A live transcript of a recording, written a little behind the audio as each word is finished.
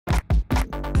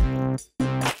Hey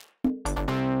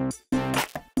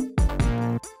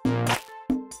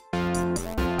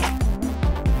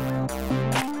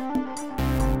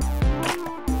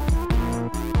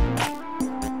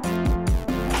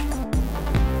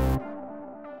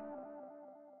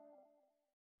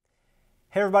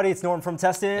everybody, it's Norm from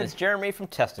Tested. And it's Jeremy from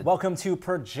Tested. Welcome to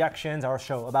Projections, our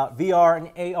show about VR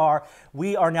and AR.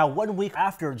 We are now 1 week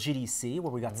after GDC,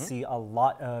 where we got to see a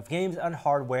lot of games and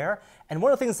hardware. And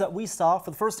one of the things that we saw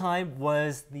for the first time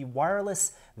was the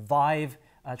wireless Vive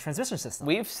transmission system.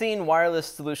 We've seen wireless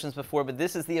solutions before, but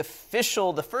this is the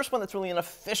first one that's really an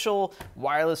official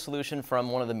wireless solution from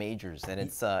one of the majors, and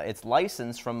it's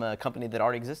licensed from a company that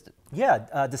already existed. Yeah,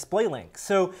 DisplayLink.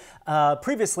 So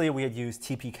previously we had used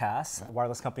TPCast, a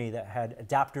wireless company that had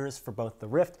adapters for both the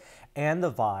Rift and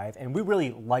the Vive, and we really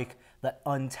like that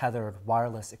untethered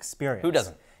wireless experience. Who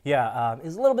doesn't? Yeah,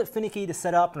 it's a little bit finicky to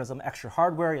set up, and there's some extra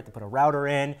hardware, you have to put a router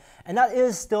in, and that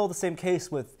is still the same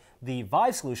case with the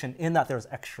Vive solution in that there's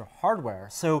extra hardware.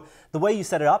 So the way you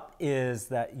set it up is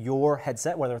that your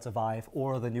headset, whether it's a Vive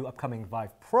or the new upcoming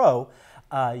Vive Pro,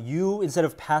 you, instead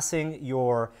of passing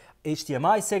your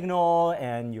HDMI signal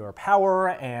and your power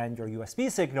and your USB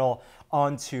signal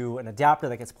onto an adapter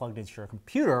that gets plugged into your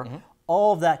computer,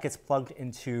 all of that gets plugged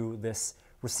into this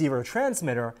receiver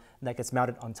transmitter that gets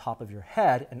mounted on top of your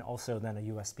head, and also then a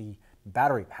USB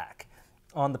battery pack.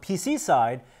 On the PC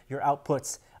side, your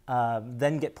outputs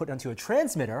then get put onto a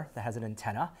transmitter that has an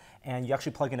antenna, and you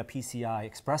actually plug in a PCI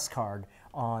Express card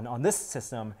on this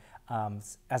system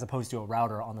as opposed to a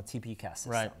router on the TPCast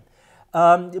system.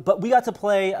 Right. But we got to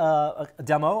play a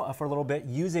demo for a little bit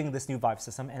using this new Vive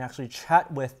system and actually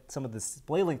chat with some of the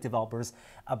DisplayLink developers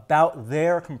about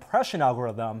their compression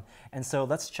algorithm, and so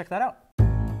let's check that out.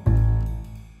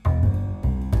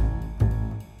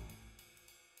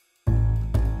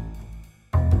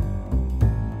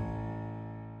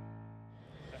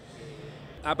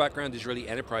 Our background is really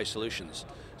enterprise solutions.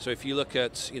 So if you look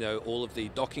at all of the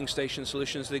docking station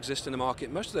solutions that exist in the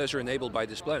market, most of those are enabled by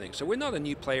DisplayLink. So we're not a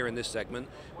new player in this segment.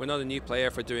 We're not a new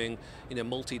player for doing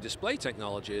multi-display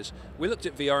technologies. We looked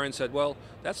at VR and said, well,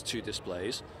 that's 2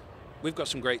 displays. We've got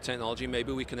some great technology.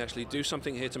 Maybe we can actually do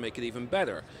something here to make it even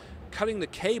better. Cutting the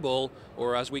cable,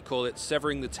 or as we call it,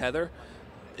 severing the tether,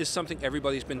 is something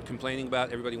everybody's been complaining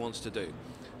about, everybody wants to do.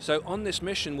 So on this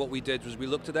mission, what we did was we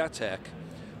looked at our tech.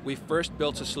 We first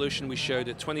built a solution we showed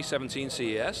at 2017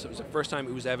 CES. It was the first time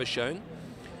it was ever shown.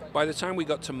 By the time we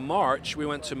got to March, we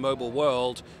went to Mobile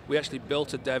World. We actually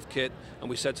built a dev kit, and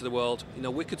we said to the world,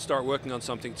 we could start working on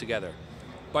something together.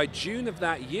 By June of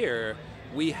that year,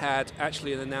 we had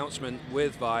actually an announcement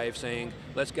with Vive saying,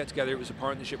 let's get together. It was a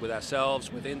partnership with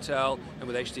ourselves, with Intel, and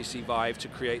with HTC Vive to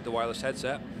create the wireless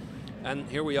headset. And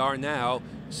here we are now.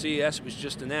 CES was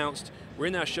just announced.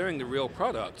 We're now showing the real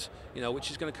product, which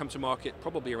is going to come to market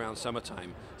probably around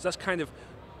summertime. So that's kind of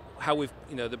how we've,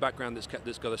 the background that's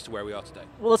got us to where we are today.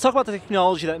 Well, let's talk about the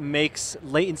technology that makes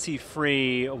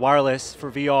latency-free wireless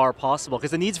for VR possible,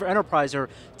 because the needs for enterprise are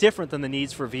different than the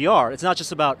needs for VR. It's not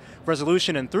just about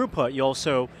resolution and throughput, you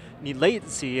also need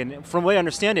latency, and from the way I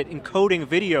understand it, encoding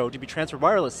video to be transferred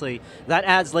wirelessly, that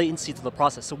adds latency to the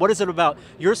process. So what is it about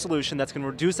your solution that's going to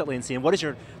reduce that latency, and what is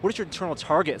your internal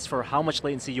targets for how much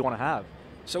latency you want to have?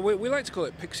 So we like to call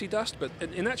it pixie dust, but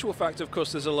in actual fact, of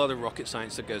course, there's a lot of rocket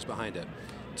science that goes behind it.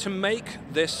 To make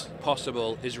this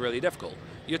possible is really difficult.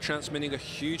 You're transmitting a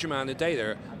huge amount of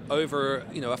data over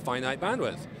a finite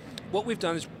bandwidth. What we've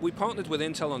done is we partnered with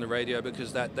Intel on the radio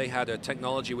because they had a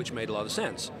technology which made a lot of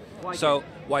sense.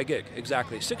 Why gig?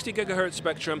 Exactly. 60 gigahertz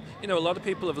spectrum, a lot of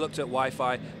people have looked at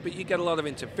Wi-Fi, but you get a lot of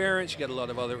interference, you get a lot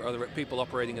of other people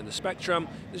operating in the spectrum.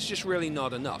 There's just really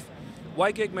not enough.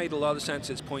 WiGig made a lot of sense.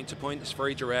 It's point to point, it's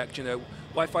very direct.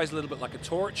 Wi-Fi is a little bit like a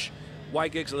torch.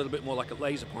 WiGig's a little bit more like a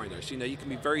laser pointer. So you can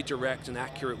be very direct and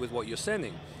accurate with what you're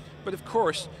sending. But of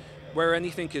course, where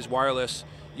anything is wireless,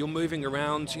 you're moving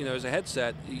around, as a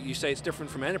headset. You say it's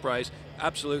different from enterprise.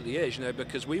 Absolutely is,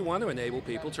 because we want to enable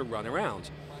people to run around.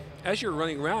 As you're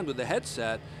running around with the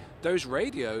headset, those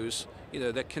radios,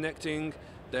 they're connecting,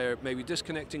 they're maybe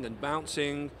disconnecting and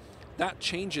bouncing. That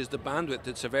changes the bandwidth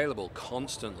that's available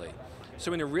constantly.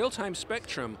 So in a real-time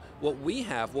spectrum, what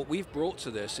we've brought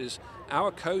to this is our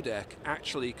codec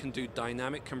actually can do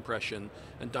dynamic compression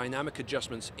and dynamic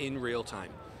adjustments in real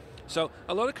time. So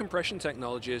a lot of compression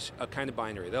technologies are kind of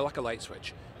binary. They're like a light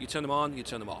switch. You turn them on, you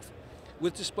turn them off.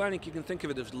 With DisplayLink, you can think of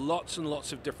it as lots and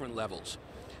lots of different levels.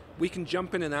 We can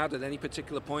jump in and out at any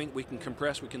particular point. We can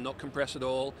compress, we can not compress at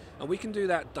all, and we can do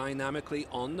that dynamically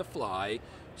on the fly,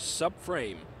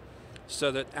 sub-frame. So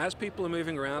that as people are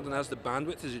moving around and as the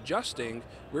bandwidth is adjusting,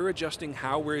 we're adjusting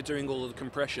how we're doing all of the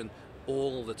compression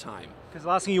all the time. Because the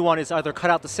last thing you want is either cut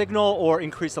out the signal or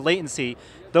increase the latency.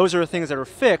 Those are things that are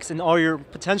fixed, and all you're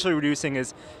potentially reducing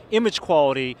is image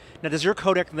quality. Now, does your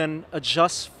codec then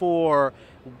adjust for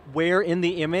where in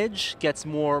the image gets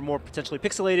more potentially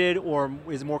pixelated or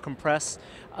is more compressed?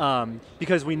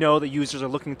 Because we know that users are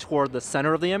looking toward the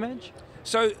center of the image?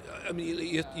 So, I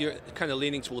mean, you're kind of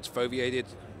leaning towards foveated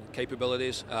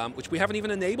capabilities, which we haven't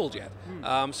even enabled yet.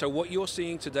 So what you're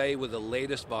seeing today with the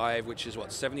latest Vive, which is what,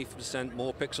 70%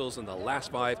 more pixels than the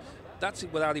last Vive, that's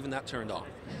without even that turned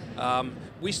on.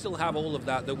 We still have all of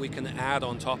that we can add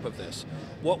on top of this.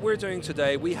 What we're doing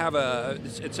today, we have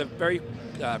it's a very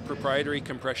proprietary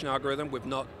compression algorithm. We've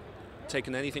not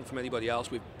taken anything from anybody else.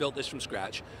 We've built this from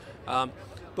scratch.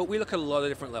 But we look at a lot of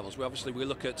different levels. We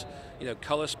look at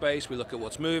color space, we look at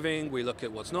what's moving, we look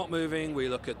at what's not moving, we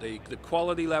look at the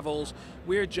quality levels.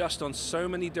 We adjust on so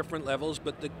many different levels,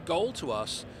 but the goal to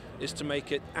us is to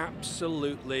make it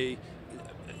absolutely,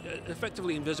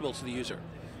 effectively invisible to the user.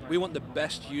 We want the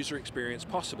best user experience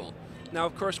possible. Now,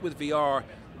 of course, with VR,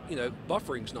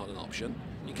 buffering's not an option.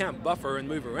 You can't buffer and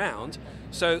move around,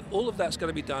 so all of that's got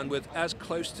to be done with as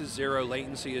close to zero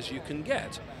latency as you can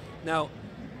get. Now,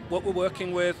 what we're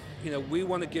working with, we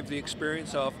want to give the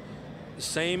experience of the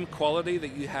same quality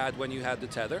that you had when you had the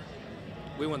tether.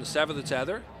 We want to sever the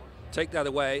tether, take that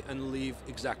away, and leave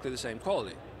exactly the same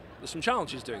quality. There's some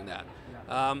challenges doing that.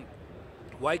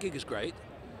 WiGig is great,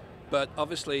 but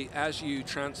obviously as you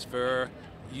transfer,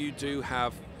 you do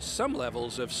have some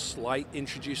levels of slight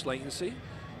introduced latency.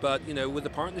 But with the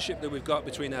partnership that we've got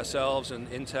between ourselves and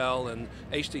Intel and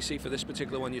HTC for this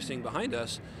particular one you're seeing behind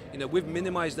us, we've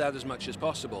minimized that as much as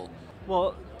possible.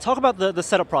 Well, talk about the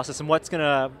setup process and what's going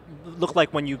to look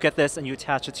like when you get this and you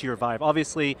attach it to your Vive.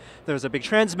 Obviously, there's a big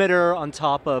transmitter on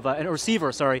top of, a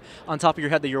receiver, sorry, on top of your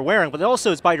head that you're wearing, but it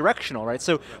also is bidirectional, right?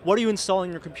 So what are you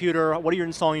installing in your computer? What are you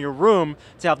installing in your room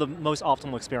to have the most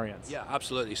optimal experience? Yeah,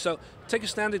 absolutely. So take a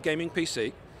standard gaming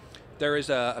PC. There is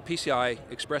a PCI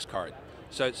Express card.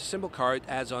 So it's a simple card,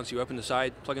 adds on, so you open the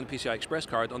side, plug in the PCI Express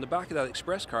card. On the back of that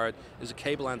Express card is a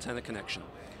cable antenna connection.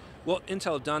 What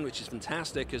Intel have done, which is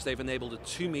fantastic, is they've enabled a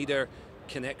 2-meter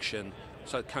connection,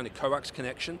 so kind of coax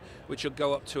connection, which will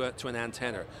go up to an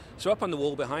antenna. So up on the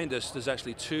wall behind us, there's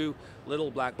actually 2 little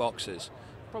black boxes,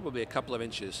 probably a couple of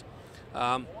inches.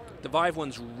 The Vive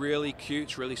one's really cute,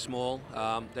 it's really small.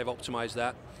 They've optimized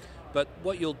that. But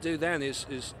what you'll do then is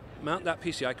mount that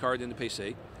PCI card in the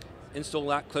PC, install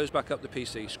that, close back up the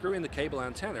PC, screw in the cable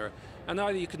antenna, and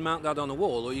either you could mount that on a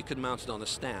wall or you could mount it on a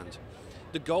stand.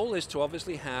 The goal is to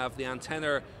obviously have the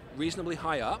antenna reasonably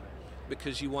high up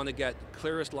because you want to get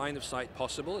clearest line of sight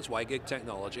possible. It's WiGig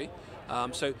technology.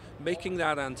 So making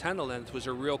that antenna length was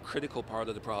a real critical part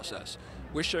of the process.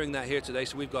 We're showing that here today,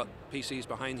 so we've got PCs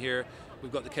behind here,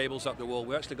 we've got the cables up the wall,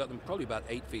 we actually got them probably about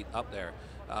 8 feet up there.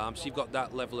 So you've got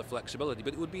that level of flexibility,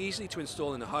 but it would be easy to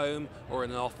install in a home or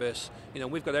in an office.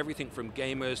 We've got everything from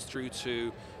gamers through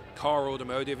to car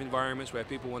automotive environments where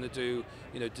people want to do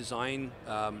design,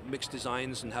 mixed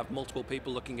designs and have multiple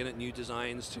people looking in at new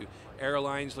designs, to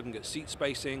airlines looking at seat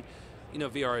spacing.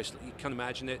 VR is, you can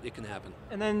imagine it, it can happen.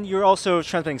 And then you're also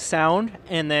transmitting sound,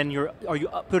 and then are you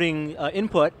putting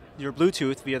input, your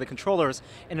Bluetooth via the controllers,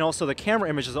 and also the camera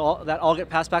images, that all get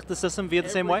passed back to the system via the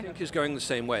same way? Everything is going the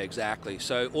same way, exactly.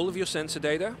 So all of your sensor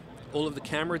data, all of the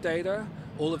camera data,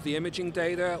 all of the imaging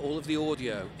data, all of the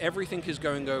audio, everything is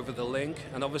going over the link,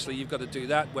 and obviously you've got to do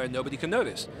that where nobody can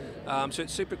notice. So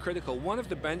it's super critical. One of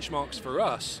the benchmarks for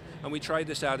us, and we tried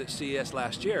this out at CES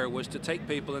last year, was to take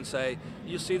people and say,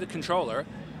 you see the controller,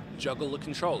 juggle the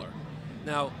controller.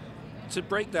 Now, to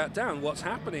break that down, what's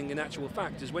happening in actual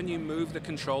fact is when you move the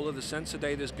controller, the sensor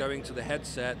data is going to the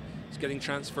headset, it's getting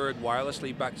transferred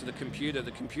wirelessly back to the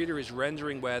computer is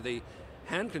rendering where the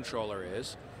hand controller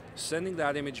is, sending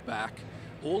that image back.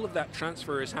 All of that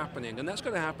transfer is happening, and that's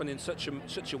going to happen in such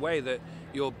a way that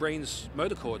your brain's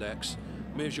motor cortex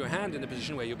moves your hand in a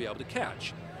position where you'll be able to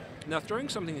catch. Now, throwing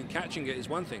something and catching it is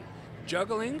one thing.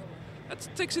 Juggling, that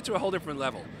takes it to a whole different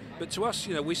level. But to us,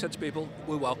 we said to people,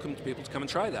 we welcome people to come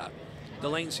and try that. The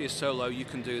latency is so low, you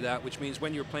can do that, which means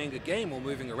when you're playing a game or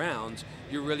moving around,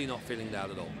 you're really not feeling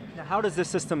that at all. Now, how does this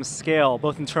system scale,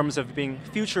 both in terms of being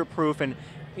future-proof and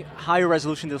higher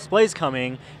resolution displays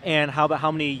coming, and how about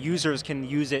how many users can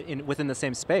use it within the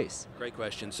same space? Great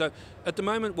question. So at the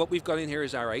moment, what we've got in here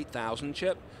is our 8000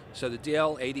 chip. So the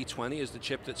DL8020 is the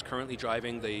chip that's currently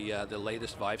driving the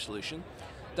latest Vive solution.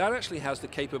 That actually has the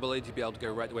capability to be able to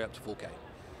go right the way up to 4K.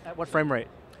 At what frame rate?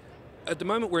 At the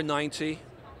moment, we're 90.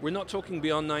 We're not talking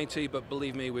beyond 90, but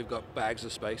believe me, we've got bags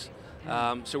of space.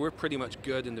 So we're pretty much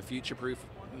good in the future-proof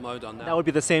mode on that. That would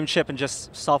be the same chip and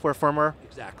just software firmware?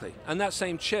 Exactly. And that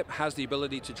same chip has the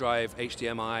ability to drive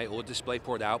HDMI or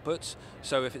DisplayPort outputs.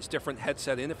 So if it's different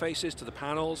headset interfaces to the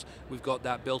panels, we've got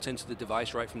that built into the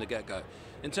device right from the get-go.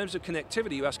 In terms of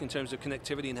connectivity, you ask in terms of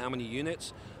connectivity and how many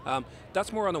units,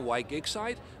 that's more on the WiGig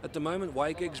side. At the moment,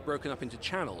 WiGig's broken up into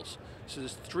channels. So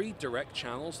there's 3 direct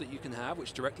channels that you can have,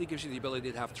 which directly gives you the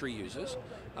ability to have 3 users.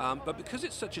 But because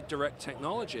it's such a direct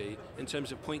technology in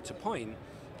terms of point-to-point,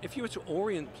 if you were to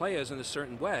orient players in a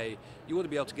certain way, you ought to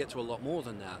be able to get to a lot more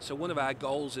than that. So one of our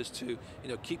goals is to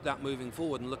keep that moving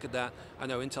forward and look at that. I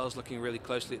know Intel's looking really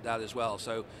closely at that as well.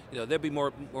 So they'll be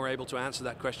more able to answer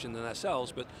that question than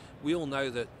ourselves, but we all know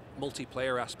that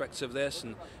multiplayer aspects of this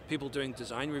and people doing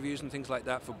design reviews and things like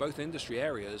that for both industry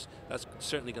areas, that's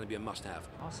certainly going to be a must-have.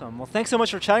 Awesome. Well, thanks so much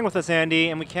for chatting with us, Andy,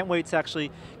 and we can't wait to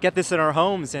actually get this in our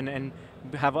homes and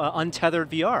have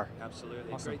untethered VR.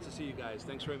 Absolutely. Awesome. Great to see you guys.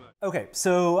 Thanks very much. Okay,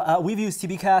 so we've used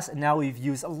TBcast, and now we've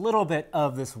used a little bit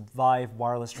of this Vive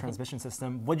wireless transmission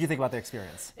system. What do you think about the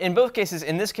experience? In both cases,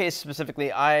 in this case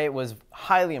specifically, I was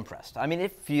highly impressed. I mean,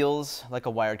 it feels like a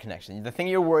wired connection. The thing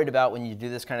you're worried about when you do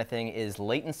this kind of thing is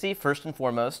latency, first and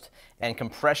foremost, and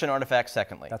compression artifacts,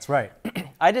 secondly. That's right.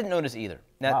 I didn't notice either.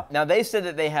 Wow. Now, they said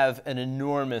that they have an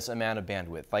enormous amount of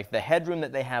bandwidth. Like, the headroom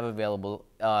that they have available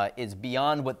is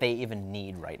beyond what they even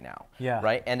need right now. Yeah.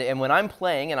 Right? And when I'm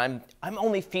playing, and I'm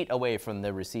only feet away from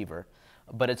the receiver,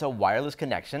 but it's a wireless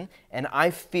connection, and I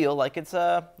feel like it's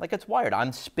wired.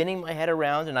 I'm spinning my head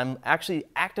around, and I'm actually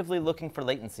actively looking for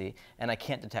latency, and I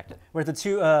can't detect it. Where the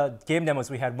 2 game demos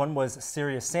we had, one was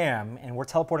Serious Sam, and we're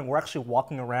teleporting, we're actually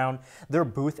walking around. Their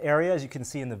booth area, as you can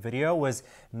see in the video, was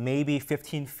maybe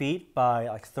 15 feet by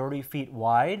like 30 feet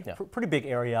wide, Yeah. Pretty big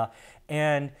area.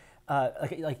 And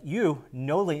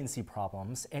no latency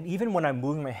problems, and even when I'm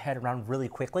moving my head around really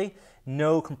quickly,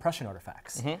 no compression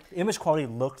artifacts. The image quality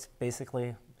looked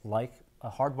basically like a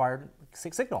hardwired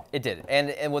signal. It did,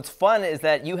 and what's fun is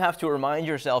that you have to remind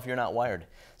yourself you're not wired.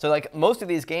 So like most of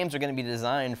these games are going to be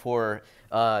designed for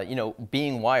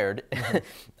being wired,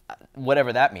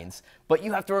 whatever that means. But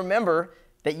you have to remember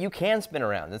that you can spin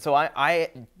around, and so I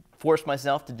forced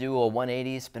myself to do a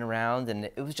 180 spin around, and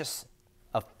it was just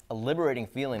a liberating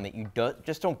feeling that you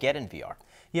just don't get in VR.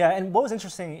 Yeah, and what was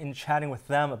interesting in chatting with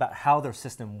them about how their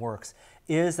system works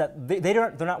is that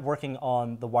they're not working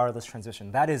on the wireless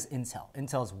transmission. That is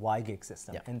Intel's WiGig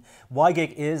system. Yeah. And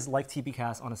WiGig is like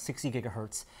TBcast on a 60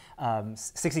 gigahertz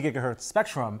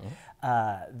spectrum.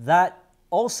 That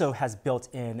also has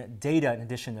built-in data in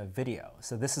addition to video.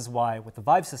 So this is why with the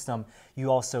Vive system, you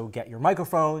also get your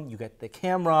microphone, you get the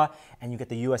camera, and you get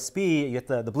the USB, you get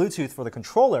the Bluetooth for the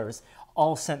controllers,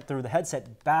 all sent through the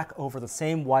headset back over the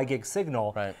same WiGig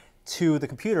signal to the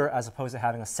computer, as opposed to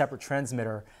having a separate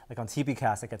transmitter like on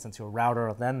TBcast that gets into a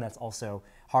router, then that's also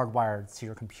hardwired to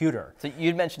your computer. So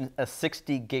you'd mentioned a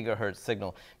 60 gigahertz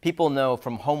signal. People know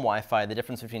from home Wi-Fi the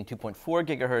difference between 2.4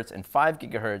 gigahertz and 5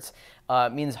 gigahertz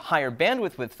means higher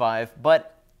bandwidth with 5,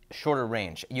 but shorter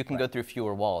range. You can go through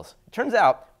fewer walls. It turns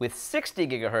out with 60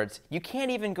 gigahertz, you can't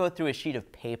even go through a sheet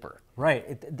of paper.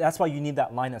 Right, that's why you need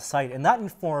that line of sight, and that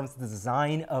informs the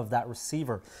design of that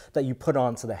receiver that you put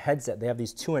onto the headset. They have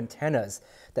these 2 antennas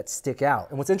that stick out,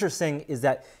 and what's interesting is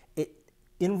that it,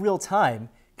 in real time,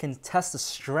 can test the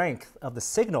strength of the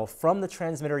signal from the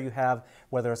transmitter you have,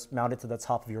 whether it's mounted to the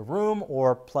top of your room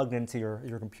or plugged into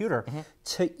your computer,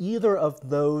 to either of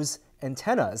those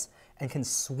antennas, and can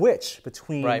switch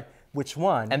between which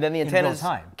one. And then the in antennas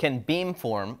real time. can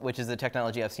beamform, which is the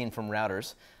technology I've seen from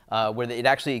routers, where it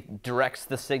actually directs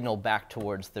the signal back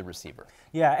towards the receiver.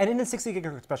 Yeah, and in the 60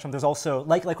 gigahertz spectrum, there's also,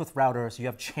 like with routers, you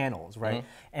have channels, right?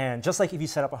 And just like if you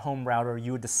set up a home router,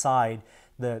 you would decide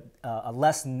a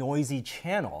less noisy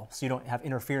channel, so you don't have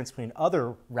interference between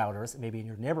other routers, maybe in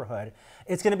your neighborhood.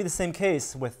 It's going to be the same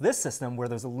case with this system, where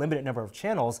there's a limited number of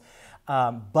channels,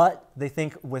 but they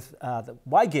think with the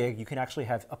WiGig, you can actually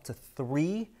have up to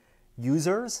 3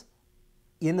 users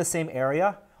in the same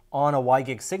area on a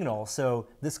WiGig signal. So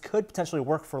this could potentially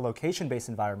work for location-based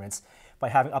environments by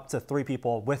having up to 3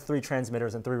 people with 3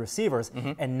 transmitters and 3 receivers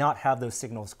and not have those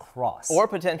signals cross. Or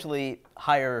potentially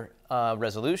higher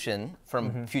resolution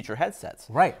from future headsets.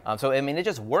 Right. So, I mean, it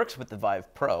just works with the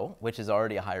Vive Pro, which is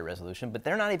already a higher resolution, but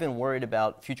they're not even worried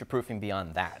about future-proofing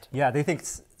beyond that. Yeah, they think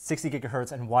 60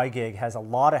 gigahertz and WiGig has a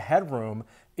lot of headroom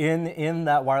in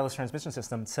that wireless transmission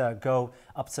system to go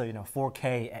up to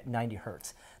 4K at 90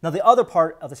 hertz. Now, the other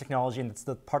part of the technology, and it's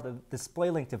the part that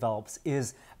DisplayLink develops,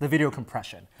 is the video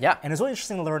compression. Yeah. And it's really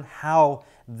interesting to learn how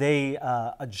they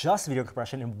adjust video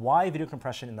compression and why video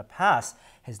compression in the past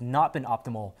has not been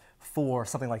optimal for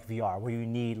something like VR, where you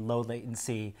need low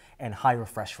latency and high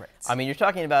refresh rates. I mean, you're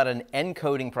talking about an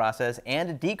encoding process and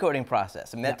a decoding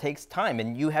process. I mean, that takes time,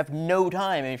 and you have no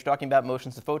time. And you're talking about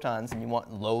motions of photons, and you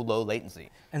want low latency.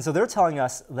 And so they're telling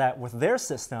us that with their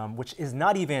system, which is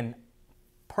not even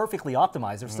perfectly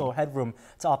optimized, there's still headroom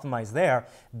to optimize there,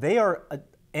 they are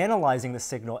analyzing the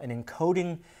signal and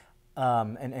encoding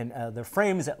the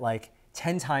frames at like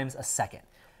 10 times a second.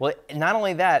 Well, not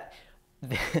only that,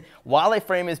 while a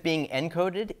frame is being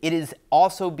encoded, it is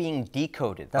also being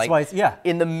decoded. That's why it's,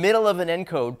 in the middle of an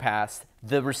encode pass,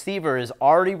 the receiver is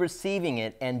already receiving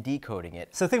it and decoding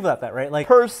it. So think about that, right? Like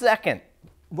per second.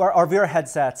 Our VR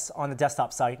headsets on the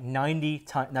desktop side, 90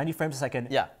 frames a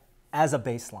second as a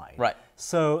baseline. Right.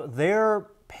 So they're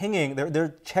pinging,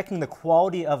 they're checking the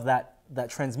quality of that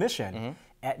transmission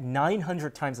at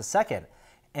 900 times a second.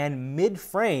 And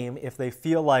mid-frame, if they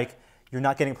feel like you're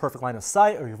not getting perfect line of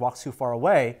sight or you've walked too far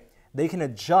away, they can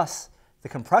adjust the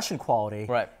compression quality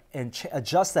and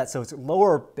adjust that so it's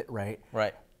lower bit rate,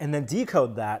 and then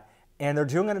decode that. And they're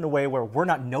doing it in a way where we're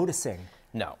not noticing.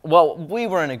 No. Well, we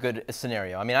were in a good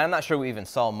scenario. I mean, I'm not sure we even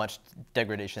saw much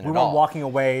degradation at all. We weren't walking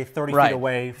away 30 feet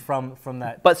away from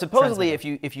that. But supposedly, if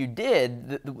you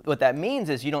did, what that means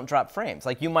is you don't drop frames.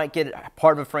 Like you might get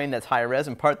part of a frame that's high res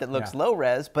and part that looks low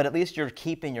res, but at least you're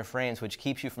keeping your frames, which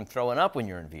keeps you from throwing up when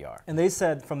you're in VR. And they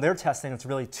said from their testing, it's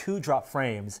really 2 drop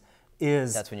frames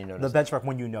is that's when you the benchmark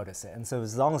when you notice it. And so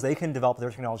as long as they can develop their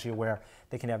technology where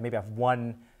they can maybe have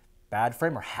 1 bad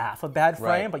frame or half a bad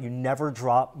frame, but you never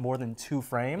drop more than 2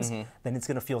 frames, then it's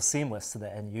going to feel seamless to the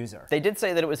end user. They did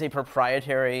say that it was a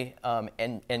proprietary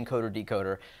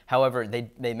encoder-decoder. However,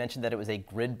 they mentioned that it was a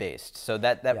grid-based. So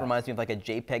that reminds me of like a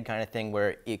JPEG kind of thing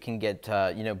where it can get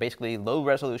basically low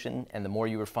resolution, and the more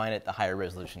you refine it, the higher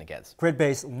resolution it gets.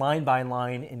 Grid-based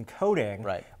line-by-line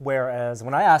encoding, whereas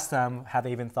when I asked them, have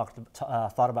they even thought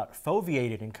about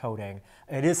foveated encoding,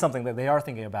 it is something that they are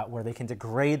thinking about where they can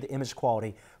degrade the image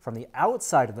quality from the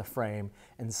outside of the frame,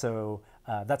 and so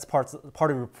that's part of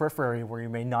your periphery where you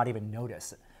may not even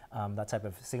notice that type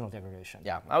of signal degradation.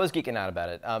 Yeah, I was geeking out about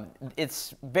it.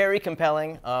 It's very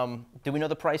compelling. Do we know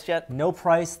the price yet? No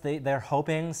price. They're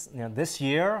hoping this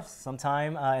year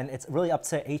sometime, and it's really up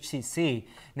to HTC.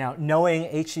 Now, knowing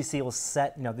HTC will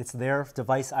set, it's their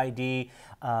device ID.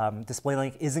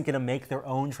 DisplayLink isn't going to make their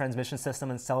own transmission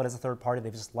system and sell it as a third party.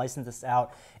 They've just licensed this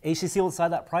out. HTC will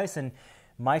decide that price, and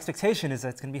my expectation is that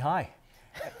it's going to be high.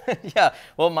 Yeah,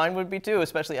 well, mine would be too,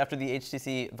 especially after the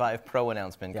HTC Vive Pro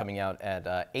announcement coming out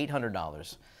at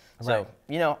 $800. So,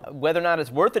 whether or not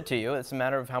it's worth it to you, it's a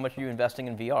matter of how much you're investing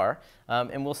in VR,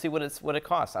 and we'll see what it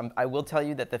costs. I will tell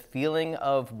you that the feeling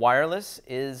of wireless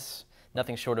is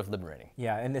nothing short of liberating.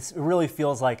 Yeah, and it really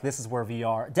feels like this is where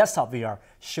desktop VR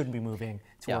should be moving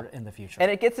toward in the future.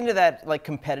 And it gets into that like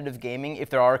competitive gaming,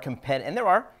 if there are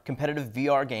competitive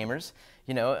VR gamers,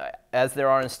 as there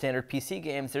are in standard PC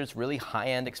games, there's really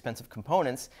high-end expensive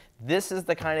components. This is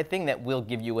the kind of thing that will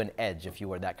give you an edge if you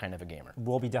are that kind of a gamer.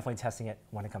 We'll be definitely testing it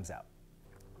when it comes out.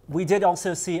 We did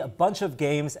also see a bunch of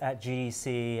games at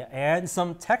GDC and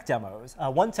some tech demos.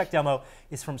 One tech demo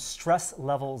is from Stress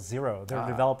Level Zero. They're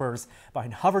developers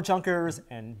behind Hover Junkers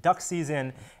and Duck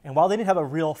Season. And while they didn't have a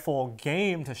real full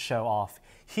game to show off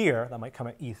here, that might come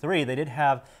at E3, they did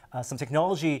have some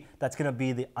technology that's going to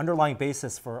be the underlying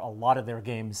basis for a lot of their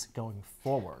games going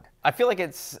forward. I feel like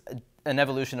it's an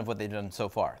evolution of what they've done so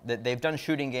far. They've done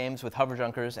shooting games with Hover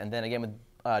Junkers, and then again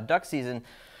with Duck Season,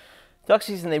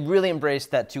 they really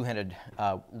embraced that two-handed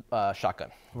shotgun.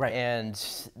 Right.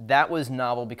 And that was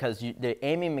novel because the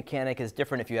aiming mechanic is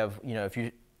different if you have, if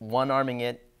you one-arming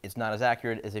it, it's not as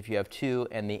accurate as if you have 2,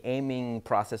 and the aiming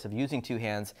process of using 2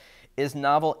 hands is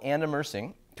novel and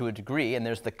immersing to a degree, and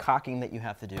there's the cocking that you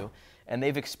have to do, and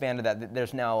they've expanded that.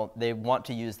 They want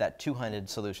to use that two-handed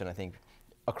solution, I think,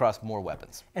 across more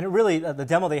weapons. And it really, the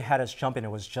demo they had us jump in, it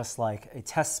was just like a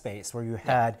test space where you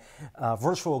had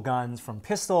virtual guns from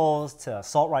pistols to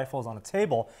assault rifles on a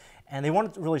table, and they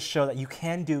wanted to really show that you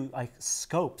can do like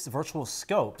scopes, virtual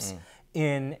scopes,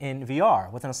 in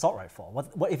VR with an assault rifle.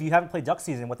 If you haven't played Duck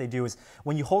Season, what they do is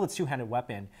when you hold a two-handed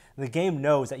weapon, the game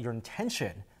knows that your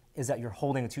intention is that you're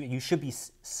holding you should be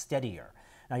steadier.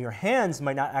 Now your hands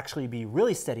might not actually be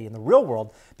really steady in the real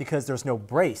world because there's no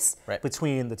brace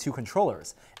between the 2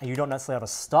 controllers, and you don't necessarily have a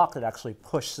stock that actually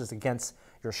pushes against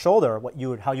your shoulder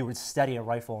how you would steady a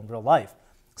rifle in real life.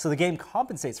 So the game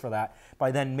compensates for that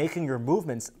by then making your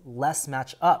movements less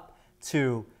match up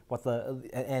to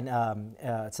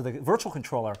to the virtual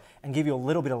controller and give you a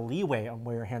little bit of leeway on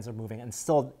where your hands are moving and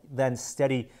still then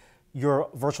steady your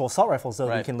virtual assault rifle so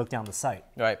that you can look down the sight.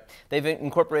 Right. They've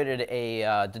incorporated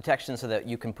a detection so that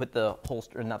you can put the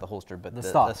holster, not the holster, but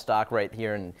the stock right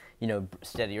here and, you know,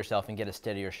 steady yourself and get a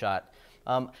steadier shot.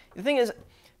 The thing is,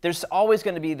 there's always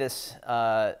going to be this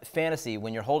fantasy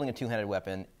when you're holding a two-handed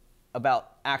weapon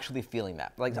about actually feeling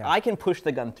that. Like, I can push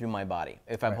the gun through my body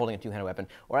if I'm holding a two-handed weapon,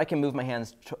 or I can move my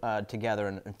hands together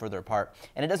and further apart,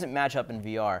 and it doesn't match up in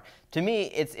VR. To me,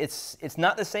 it's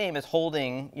not the same as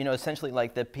holding, you know, essentially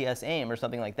like the PS Aim or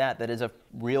something like that. That is a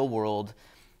real-world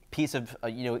piece of,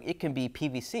 you know, it can be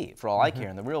PVC for all I care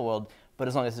in the real world, but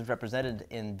as long as it's represented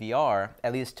in VR,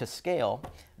 at least to scale,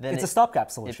 then it's a stopgap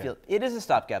solution. It is a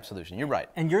stopgap solution. You're right.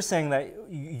 And you're saying that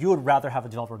you would rather have a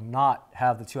developer not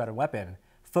have the two-handed weapon,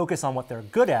 focus on what they're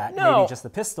good at, maybe just the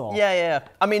pistol. Yeah.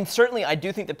 I mean, certainly, I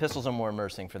do think the pistols are more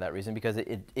immersing for that reason because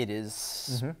it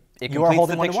is. It you are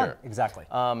holding the picture. one-to-one. Exactly.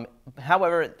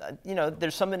 However, you know,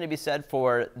 there's something to be said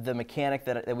for the mechanic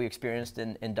that we experienced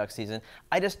in Duck Season.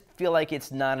 I just feel like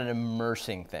it's not an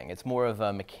immersing thing. It's more of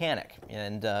a mechanic,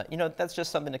 and you know, that's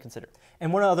just something to consider.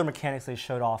 And one of the other mechanics they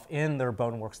showed off in their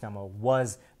Boneworks demo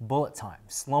was bullet time,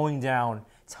 slowing down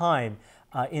time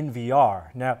in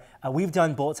VR. Now, we've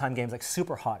done bullet time games like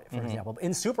Super Hot, for example.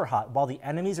 In Super Hot, while the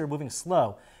enemies are moving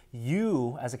slow,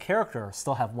 you, as a character,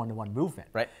 still have one-to-one movement.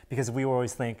 Right. Because we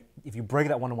always think if you break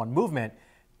that one-to-one movement,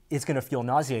 it's going to feel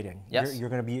nauseating. Yes. You're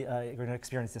going to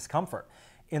experience discomfort.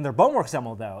 In their Boneworks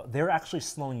demo, though, they're actually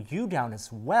slowing you down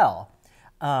as well.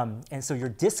 And so you're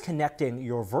disconnecting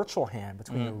your virtual hand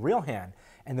between your real hand,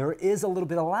 and there is a little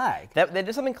bit of lag. They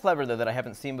did something clever, though, that I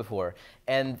haven't seen before.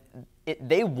 And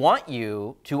they want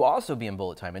you to also be in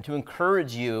bullet time and to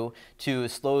encourage you to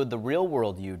slow the real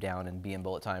world you down and be in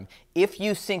bullet time. If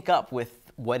you sync up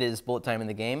with what is bullet time in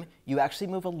the game, you actually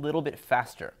move a little bit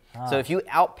faster. So if you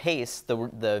outpace the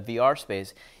VR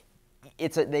space,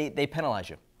 they penalize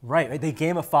you. Right. They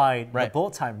gamified the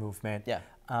bullet time movement. Yeah.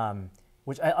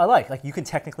 Which I like. Like, you can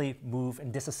technically move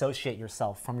and disassociate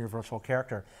yourself from your virtual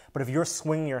character. But if you're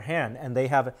swinging your hand and they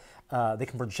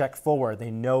can project forward,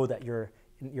 they know that you're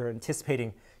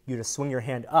anticipating you to swing your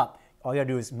hand up. All you gotta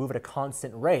do is move at a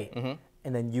constant rate,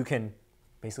 and then you can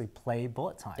basically play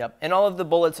bullet time. Yep. And all of the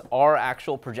bullets are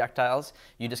actual projectiles.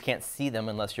 You just can't see them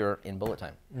unless you're in bullet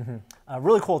time.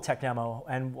 Really cool tech demo,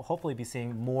 and we'll hopefully be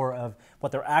seeing more of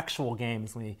what their actual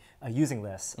games will be using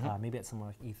this, maybe at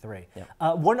somewhere like E3.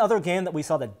 Yep. One other game that we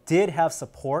saw that did have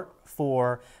support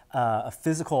for a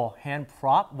physical hand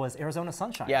prop was Arizona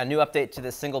Sunshine. Yeah, a new update to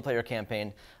the single-player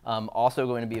campaign, also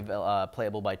going to be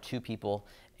playable by 2 people.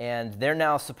 And they're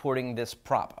now supporting this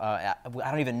prop. I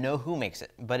don't even know who makes it,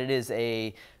 but it is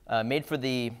made for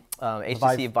the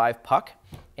HTC Vive puck,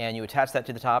 and you attach that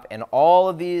to the top, and all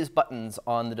of these buttons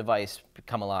on the device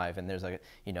come alive. And there's a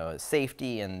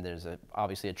safety, and there's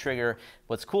obviously a trigger.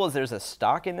 What's cool is there's a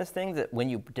stock in this thing that when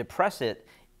you depress it,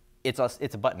 it's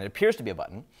a button. It appears to be a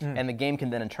button, and the game can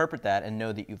then interpret that and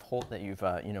know that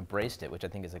you've braced it, which I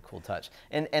think is a cool touch.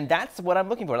 And that's what I'm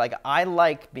looking for. Like, I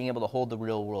like being able to hold the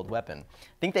real world weapon.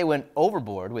 I think they went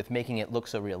overboard with making it look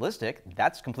so realistic.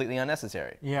 That's completely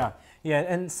unnecessary. Yeah,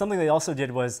 and something they also did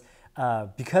was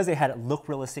because they had it look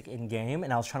realistic in game,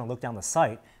 and I was trying to look down the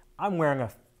sight. I'm wearing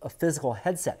a physical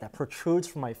headset that protrudes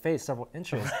from my face several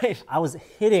inches. Right. I was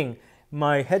hitting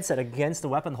my headset against the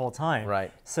weapon the whole time.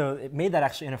 Right. So it made that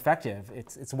actually ineffective.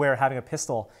 It's where having a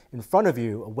pistol in front of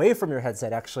you, away from your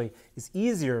headset, actually is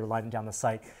easier lining down the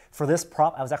sight. For this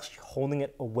prop, I was actually holding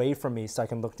it away from me so I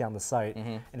can look down the sight,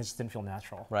 and it just didn't feel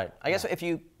natural. Right. I guess if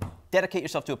you dedicate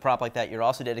yourself to a prop like that, you're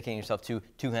also dedicating yourself to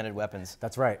two-handed weapons.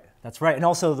 That's right. That's right. And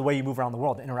also the way you move around the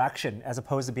world, the interaction, as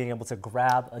opposed to being able to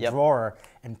grab a drawer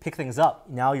and pick things up.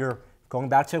 Now you're going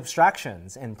back to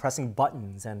abstractions and pressing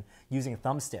buttons and using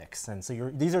thumbsticks, and so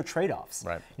these are trade-offs.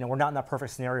 Right. We're not in that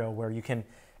perfect scenario where you can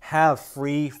have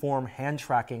free-form hand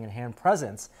tracking and hand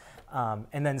presence,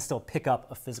 and then still pick up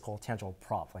a physical, tangible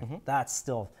prop. Like, that's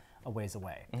still a ways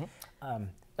away.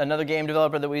 Another game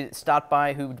developer that we stopped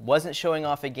by who wasn't showing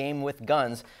off a game with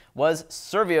guns was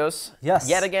Survios. Yes.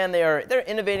 Yet again, they're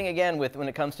innovating again when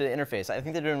it comes to the interface. I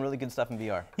think they're doing really good stuff in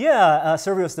VR. Yeah,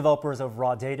 Survios developers of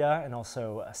Raw Data and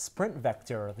also Sprint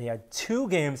Vector. They had 2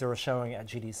 games they were showing at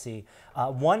GDC.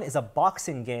 One is a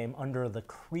boxing game under the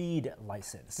Creed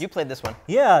license. You played this one.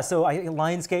 Yeah, so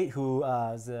Lionsgate, who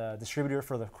is the distributor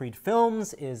for the Creed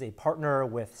films, is a partner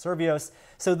with Survios.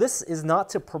 So this is not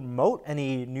to promote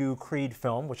any new Creed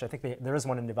film, which I think there is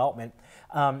one in development,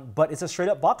 but it's a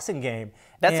straight-up boxing game.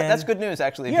 That's good news,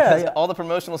 actually, because all the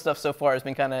promotional stuff so far has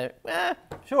been kind of,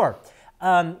 Sure.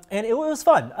 And it was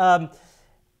fun.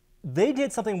 They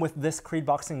did something with this Creed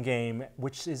boxing game,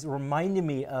 which is reminding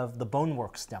me of the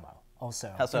Boneworks demo.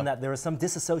 also. How so? In that there is some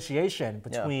disassociation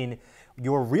between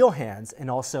your real hands and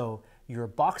also your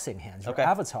boxing hands, your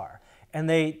avatar. And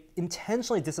they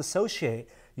intentionally disassociate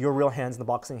your real hands and the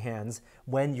boxing hands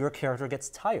when your character gets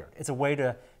tired. It's a way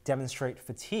to demonstrate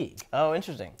fatigue. Oh,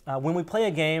 interesting. When we play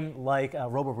a game like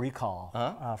Robo Recall,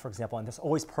 for example, and there's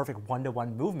always perfect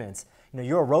one-to-one movements,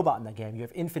 you're a robot in that game. You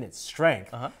have infinite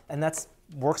strength, and that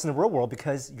works in the real world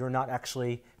because you're not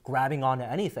actually grabbing onto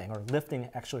anything or lifting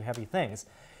actually heavy things.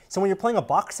 So when you're playing a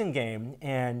boxing game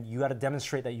and you got to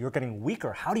demonstrate that you're getting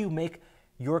weaker, how do you make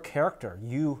your character,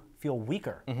 you feel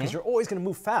weaker? Because you're always going to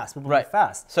move fast,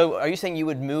 fast. So are you saying you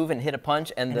would move and hit a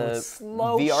punch and the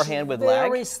VR hand would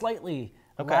lag? Very slightly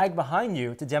lag behind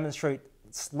you to demonstrate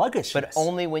sluggishness. But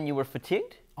only when you were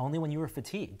fatigued? Only when you were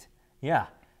fatigued, yeah.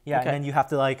 And then you have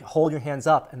to hold your hands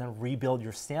up and then rebuild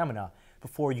your stamina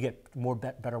before you get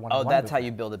better one-on-one. Oh, that's how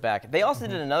you build it back. They also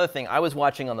did another thing. I was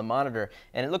watching on the monitor,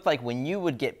 and it looked like when you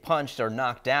would get punched or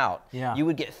knocked out, you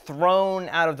would get thrown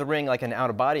out of the ring like an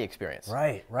out-of-body experience.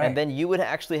 Right. And then you would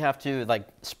actually have to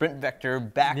sprint vector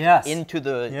back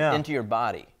into your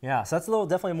body. Yeah, so that's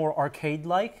definitely more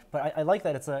arcade-like, but I like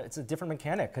that it's a different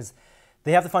mechanic because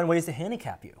they have to find ways to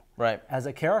handicap you as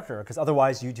a character, because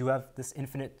otherwise you do have this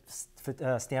infinite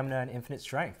stamina and infinite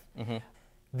strength.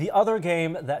 The other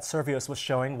game that Survios was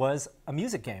showing was a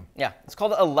music game. Yeah, it's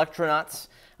called Electronauts.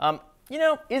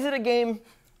 Is it a game?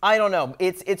 I don't know.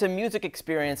 It's a music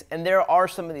experience, and there are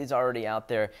some of these already out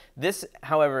there. This,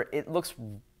 however, it looks,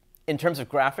 in terms of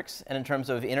graphics and in terms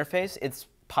of interface, it's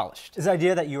polished. Is the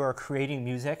idea that you are creating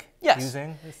music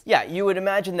using this? Yeah, you would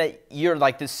imagine that you're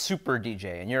like this super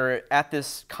DJ and you're at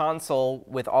this console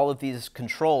with all of these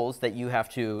controls that you have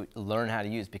to learn how to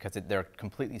use because they're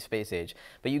completely space age.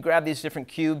 But you grab these different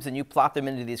cubes and you plop them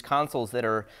into these consoles that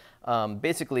are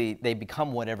basically, they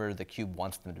become whatever the cube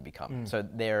wants them to become. So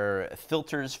they're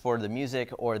filters for the music,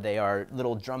 or they are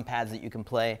little drum pads that you can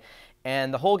play.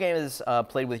 And the whole game is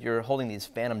played with you're holding these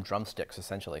phantom drumsticks,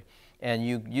 essentially. And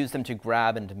you use them to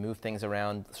grab and to move things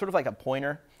around, sort of like a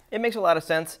pointer. It makes a lot of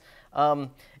sense. And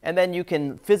then you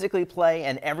can physically play,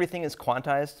 and everything is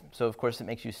quantized. So, of course, it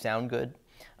makes you sound good.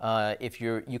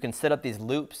 You can set up these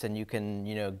loops, and you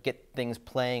can get things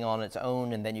playing on its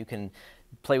own, and then you can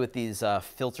play with these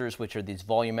filters, which are these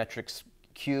volumetric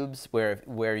cubes,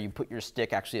 where you put your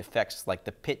stick actually affects like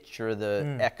the pitch or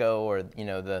the echo or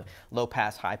the low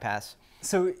pass, high pass.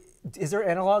 So is there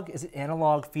analog? Is it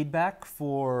analog feedback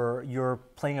for your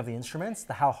playing of the instruments?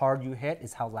 How hard you hit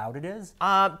is how loud it is?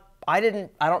 I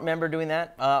don't remember doing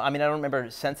that. I mean, I don't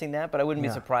remember sensing that, but I wouldn't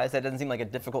be surprised. That doesn't seem like a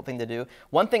difficult thing to do.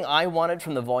 One thing I wanted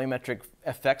from the volumetric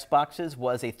effects boxes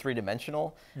was a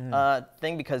three-dimensional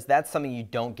thing, because that's something you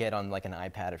don't get on like an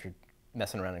iPad if you're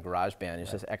messing around in GarageBand.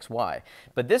 It's just X, Y.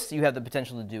 But this, you have the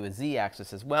potential to do a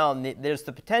Z-axis as well, and there's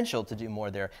the potential to do more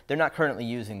there. They're not currently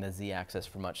using the Z-axis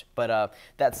for much, but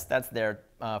that's there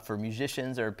for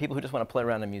musicians or people who just want to play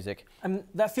around in music. And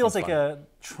that feels like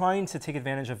trying to take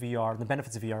advantage of VR, the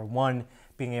benefits of VR. One,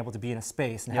 being able to be in a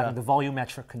space and having the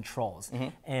volumetric controls.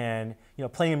 And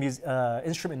playing an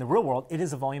instrument in the real world, it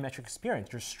is a volumetric experience.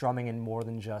 You're strumming in more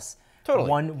than just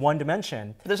one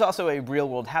dimension. But there's also a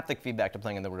real-world haptic feedback to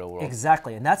playing in the real world.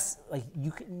 Exactly, and that's like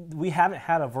we haven't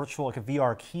had a virtual a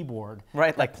VR keyboard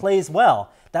that plays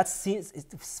well. It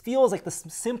feels like the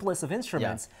simplest of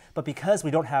instruments, but because we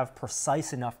don't have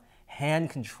precise enough hand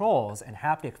controls and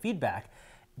haptic feedback,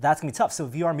 that's gonna be tough. So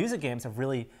VR music games have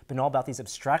really been all about these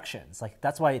abstractions. Like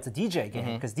that's why it's a DJ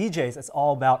game, because DJs, it's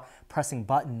all about pressing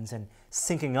buttons and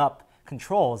syncing up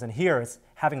controls, and here it's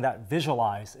having that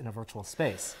visualized in a virtual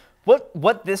space.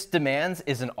 What this demands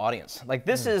is an audience. Like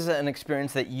this is an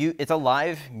experience that it's a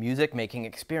live music making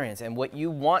experience, and what you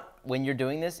want when you're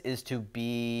doing this is to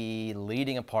be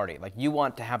leading a party. Like you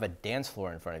want to have a dance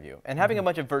floor in front of you, and having a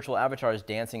bunch of virtual avatars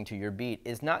dancing to your beat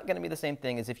is not going to be the same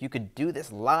thing as if you could do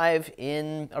this live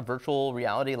in a virtual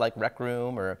reality like Rec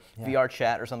Room or VR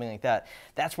Chat or something like that.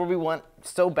 That's where we want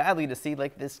so badly to see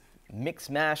like this mix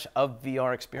mash of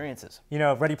VR experiences.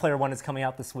 Ready Player One is coming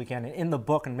out this weekend, and in the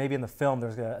book and maybe in the film,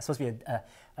 there's supposed to be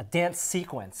a dance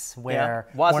sequence where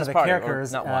one of the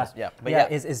characters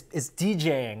is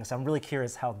DJing. So I'm really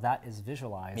curious how that is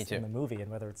visualized in the movie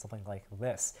and whether it's something like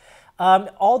this.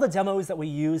 All the demos that we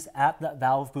used at the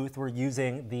Valve booth were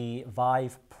using the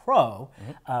Vive Pro,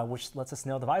 which lets us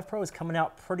know the Vive Pro is coming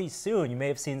out pretty soon. You may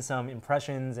have seen some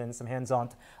impressions and some hands-on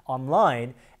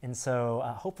online, and so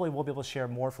hopefully we'll be able to share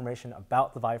more information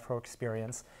about the Vive Pro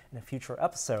experience in a future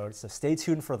episode. So stay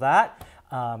tuned for that,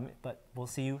 but we'll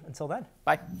see you until then.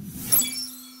 Bye.